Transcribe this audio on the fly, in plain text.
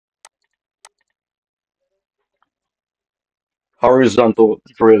Horizontal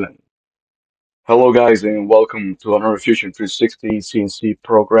drilling. Hello guys and welcome to another Fusion 360 CNC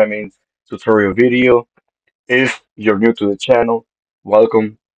programming tutorial video. If you're new to the channel,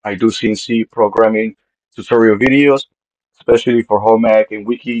 welcome. I do CNC programming tutorial videos, especially for home Mac and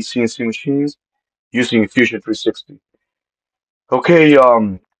Wiki CNC machines using Fusion 360. Okay,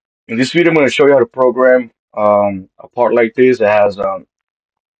 in this video I'm going to show you how to program a part like this that has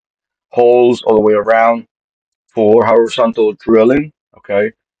holes all the way around for horizontal drilling.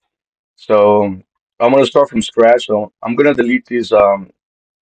 Okay. So I'm gonna start from scratch. So I'm gonna delete this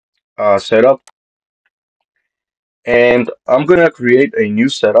setup, and I'm gonna create a new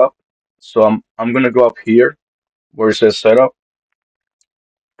setup. So I'm gonna go up here where it says setup,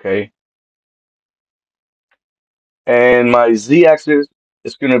 okay, and my z-axis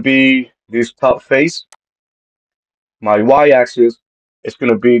is gonna be this top face. My y-axis is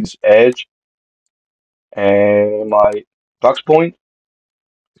gonna be this edge, and my box point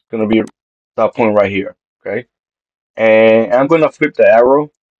is gonna be that point right here, okay. And I'm gonna flip the arrow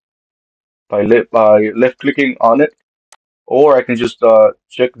by left clicking on it, or I can just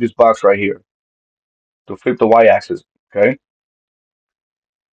check this box right here to flip the y-axis. Okay,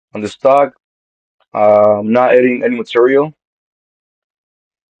 on the stock, I'm not adding any material.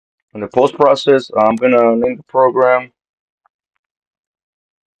 In the post process, I'm gonna name the program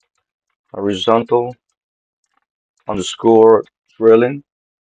horizontal underscore drilling,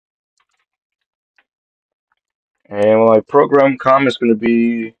 and my program comment is gonna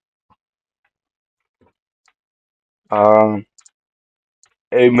be um,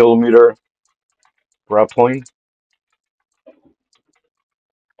 8 millimeter broad point.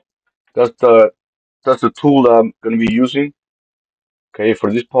 That's the that's the tool that I'm gonna be using. Okay,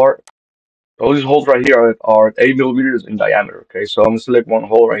 for this part, all these holes right here are 8 millimeters in diameter. Okay, so I'm gonna select one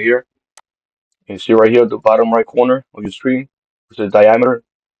hole right here. You can see right here at the bottom right corner of your screen, it says diameter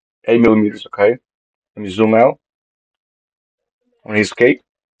 8 millimeters. Okay, let me zoom out on escape.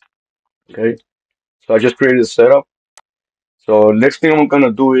 Okay, so I just created a setup. So next thing I'm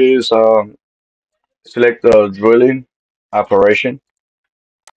gonna do is select the drilling operation,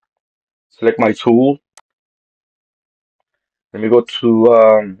 select my tool. Let me go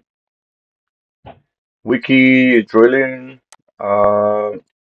to wiki drilling uh,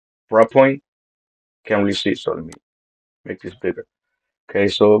 broad point. Can't really see, so let me make this bigger. Okay,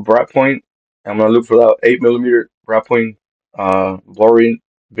 so broad point. I'm gonna look for that 8 millimeter broad point boring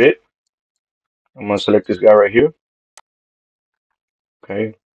bit. I'm gonna select this guy right here.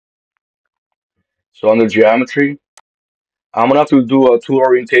 Okay, so under geometry, I'm gonna have to do a tool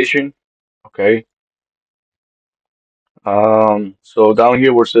orientation. Okay, so down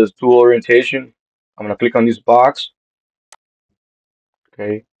here where it says tool orientation, I'm gonna click on this box.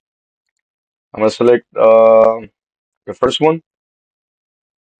 Okay, I'm gonna select the first one,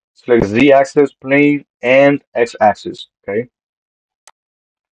 select z-axis plane and x-axis. Okay,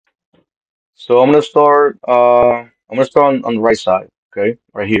 so I'm gonna start on the right side. Okay,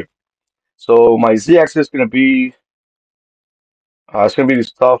 right here. So my z-axis is gonna be it's gonna be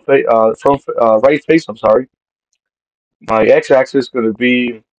this top face, right face. I'm sorry. My x-axis is gonna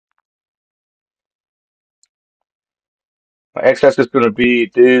be my x-axis is gonna be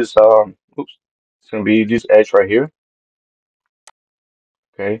this oops, it's gonna be this edge right here.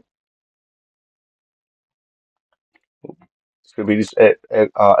 Okay, it's gonna be this edge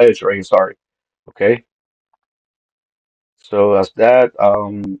right here. Sorry. Okay, so that's that.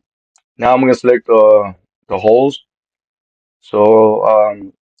 Now I'm gonna select the holes. So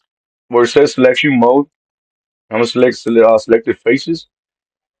where it says selection mode, I'm gonna selected faces,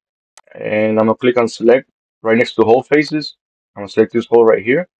 and I'm gonna click on select right next to hole faces. I'm gonna select this hole right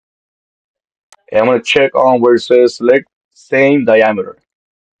here, and I'm gonna check on where it says select same diameter,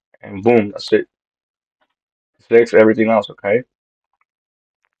 and boom, that's it. It selects everything else. Okay,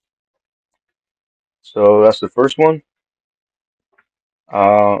 so that's the first one.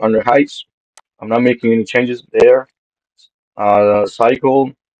 Under heights, I'm not making any changes there.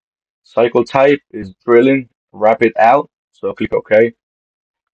 Cycle. Cycle type is drilling rapid out. So click OK.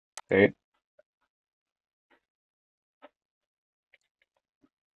 Okay.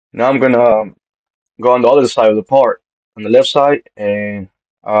 Now I'm gonna go on the other side of the part, on the left side, and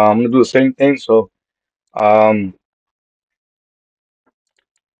I'm gonna do the same thing. So um,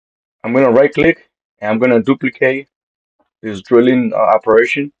 I'm gonna right click and I'm gonna duplicate this drilling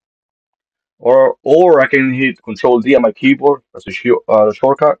operation, or I can hit Control D on my keyboard. That's a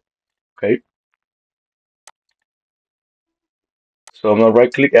shortcut. Okay. So I'm gonna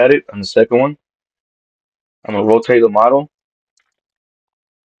right click at it on the second one. I'm gonna rotate the model.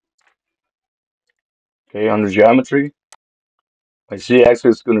 Okay, under geometry. My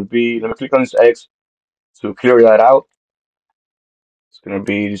Z-axis is going to be, let me click on this X to clear that out. It's going to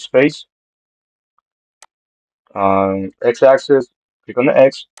be the space. X-axis, click on the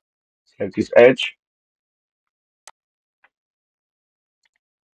X, select this edge.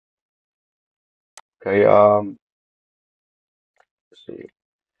 Okay, let's see.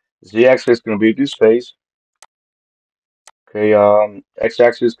 Z-axis is going to be this face. Okay,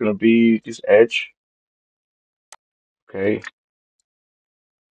 X-axis is going to be this edge. Okay,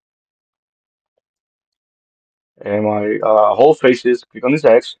 and my whole faces, click on this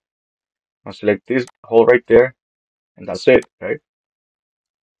X. I'll select this hole right there, and that's it. Okay,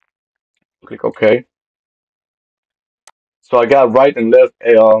 click OK. So I got right and left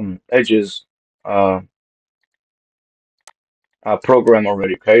edges uh, program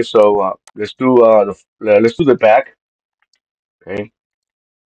already. Okay, so let's do the back. Okay,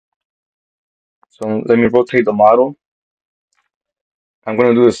 so let me rotate the model. I'm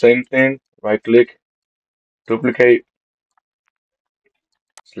gonna do the same thing. Right click, duplicate,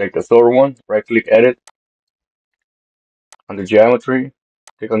 select the third one. Right click, edit under geometry.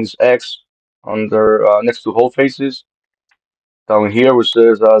 Click on this X under next to whole faces. Down here which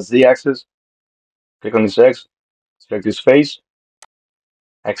says Z-axis. Click on this X. Select this face.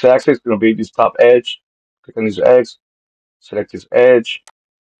 X-axis is gonna be this top edge. Click on this X. Select this edge.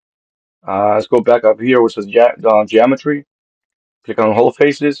 Let's go back up here which says geometry. Click on whole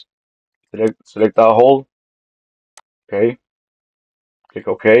faces. Select that whole. Okay. Click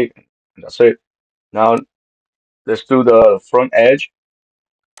OK. And that's it. Now let's do the front edge.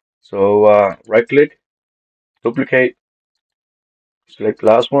 So right click, duplicate, select the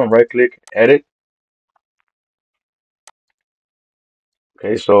last one, right click, edit.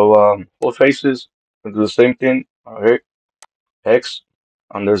 Okay, so both faces, we'll do the same thing. All right, X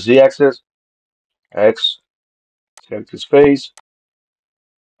under Z-axis, X, select this face.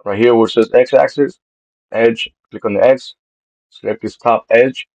 Right here where it says X-axis, edge, click on the X, select this top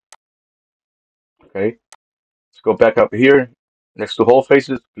edge. Okay, let's go back up here. Next to whole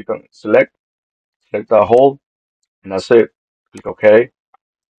faces, click on select the whole, and that's it. Click OK.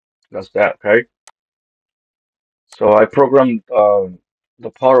 That's that. Okay. So I programmed the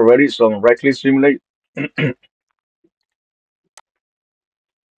part already. So I'm right click simulate.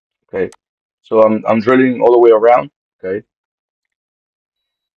 Okay. So I'm drilling all the way around. Okay.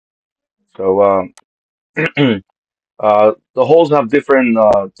 So the holes have different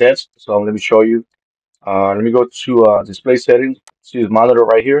depths. So let me show you. Let me go to display settings. See this monitor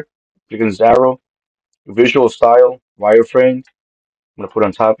right here. Click on this arrow. Visual style, wireframe. I'm gonna put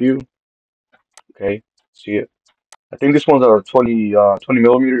on top view. Okay. See it. I think this ones are 20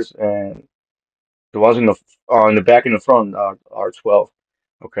 millimeters, and the ones in the back and the front are 12.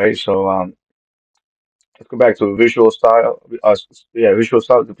 Okay. So let's go back to visual style. Yeah, visual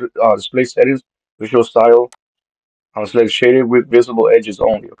style. Display settings. Visual style. I'm select shaded with visible edges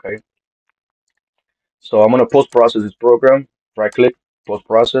only. Okay. So I'm gonna post process this program. Right click, post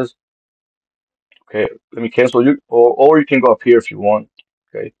process. Okay. Let me cancel you, or you can go up here if you want.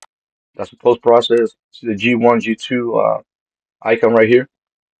 Okay. That's the post process. See the G1, G2 icon right here.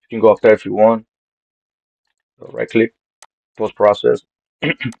 You can go up there if you want. So right click, post process.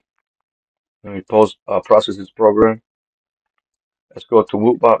 Let me post process this program. Let's go to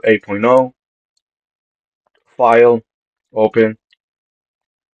Woodwop 8.0. File, open,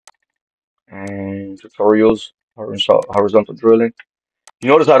 and tutorials, horizontal drilling. You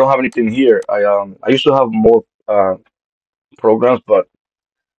notice I don't have anything here. I used to have more programs, but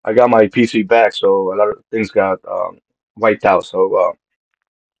I got my PC back, so a lot of things got wiped out. So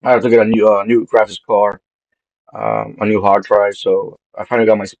I have to get a new graphics card, a new hard drive. So I finally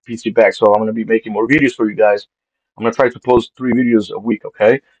got my PC back. So I'm gonna be making more videos for you guys. I'm gonna try to post 3 videos a week.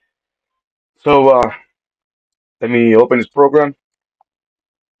 Okay. So let me open this program,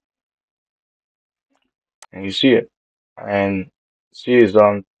 and you see it, and see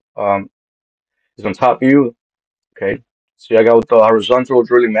um is on top view. Okay. See, I got the horizontal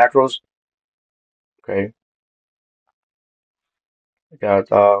drilling macros. Okay. I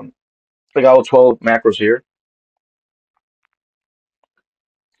got I got all 12 macros here.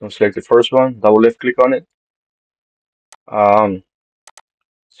 So select the first one, double left click on it. Um,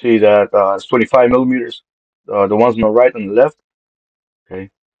 See that it's 25 millimeters. The ones on the right and the left.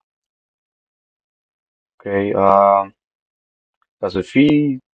 Okay. Okay. That's a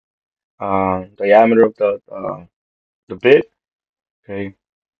feed. Diameter of the bit. Okay.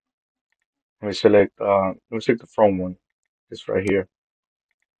 Let me select the front one. This right here.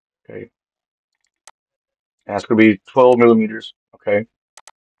 Okay. And that's gonna be 12 millimeters. Okay.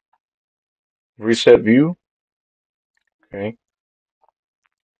 Reset view. Okay.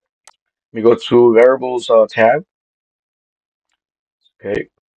 We go to variables tab. Okay,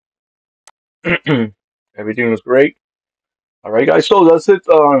 everything is great. All right, guys. So that's it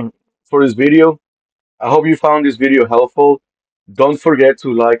for this video. I hope you found this video helpful. Don't forget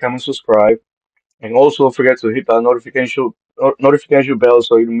to like, comment, subscribe, and also don't forget to hit that notification bell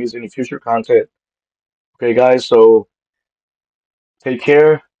so you don't miss any future content. Okay, guys. So take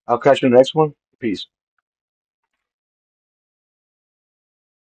care. I'll catch you in the next one. Peace.